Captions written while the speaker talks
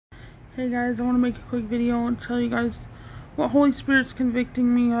Hey guys, I want to make a quick video and tell you guys what Holy Spirit's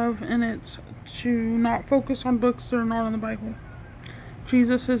convicting me of, and it's to not focus on books that are not in the Bible.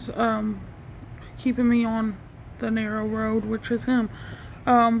 Jesus is keeping me on the narrow road, which is Him.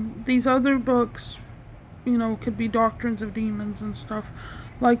 These other books, could be doctrines of demons and stuff.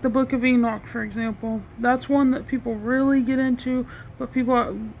 Like the Book of Enoch, for example. That's one that people really get into, but people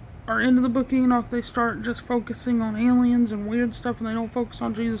are into the Book of Enoch, they start just focusing on aliens and weird stuff, and they don't focus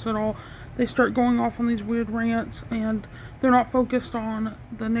on Jesus at all. They start going off on these weird rants, and they're not focused on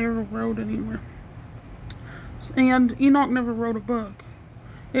the narrow road anymore. And Enoch never wrote a book.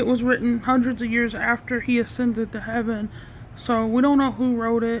 It was written hundreds of years after he ascended to heaven, so we don't know who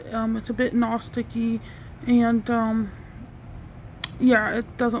wrote it. It's a bit Gnostic-y, and yeah,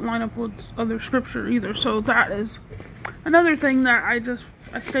 it doesn't line up with other scripture either. So that is another thing that I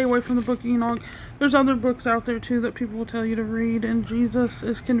stay away from the Book of Enoch. There's other books out there too that people will tell you to read, and Jesus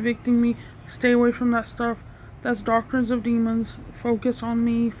is convicting me. Stay away from that stuff. That's doctrines of demons. Focus on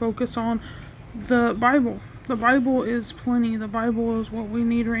me. Focus on the Bible. The Bible is plenty. The Bible is what we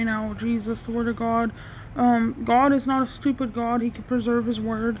need right now. Jesus, the Word of God. God is not a stupid God. He can preserve His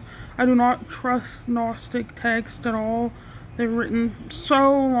Word. I do not trust Gnostic texts at all. They're written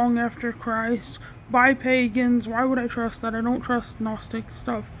so long after Christ by pagans. Why would I trust that? I don't trust Gnostic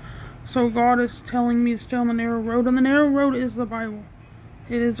stuff. So God is telling me to stay on the narrow road, and the narrow road is the Bible.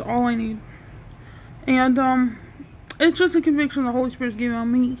 It is all I need. And it's just a conviction the Holy Spirit's giving on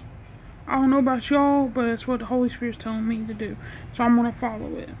me. I don't know about y'all, but it's what the Holy Spirit's telling me to do. So I'm gonna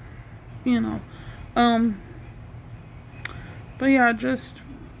follow it. But yeah, just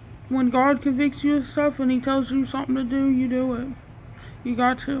when God convicts you of stuff and He tells you something to do, you do it. You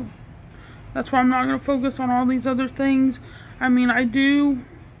got to. That's why I'm not going to focus on all these other things. I mean, I do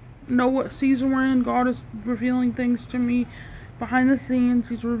know what season we're in. God is revealing things to me behind the scenes.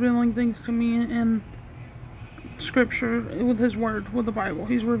 He's revealing things to me in Scripture, with His Word, with the Bible.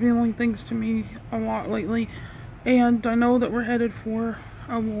 He's revealing things to me a lot lately. And I know that we're headed for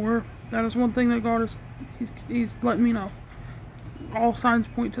a war. That is one thing that God is, He's letting me know. All signs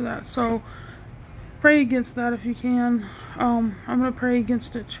point to that. So pray against that if you can. I'm gonna pray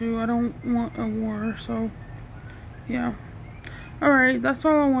against it too. I don't want a war. So yeah. Alright, that's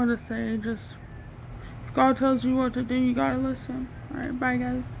all I wanted to say. Just if God tells you what to do, you gotta listen. Alright, bye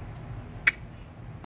guys.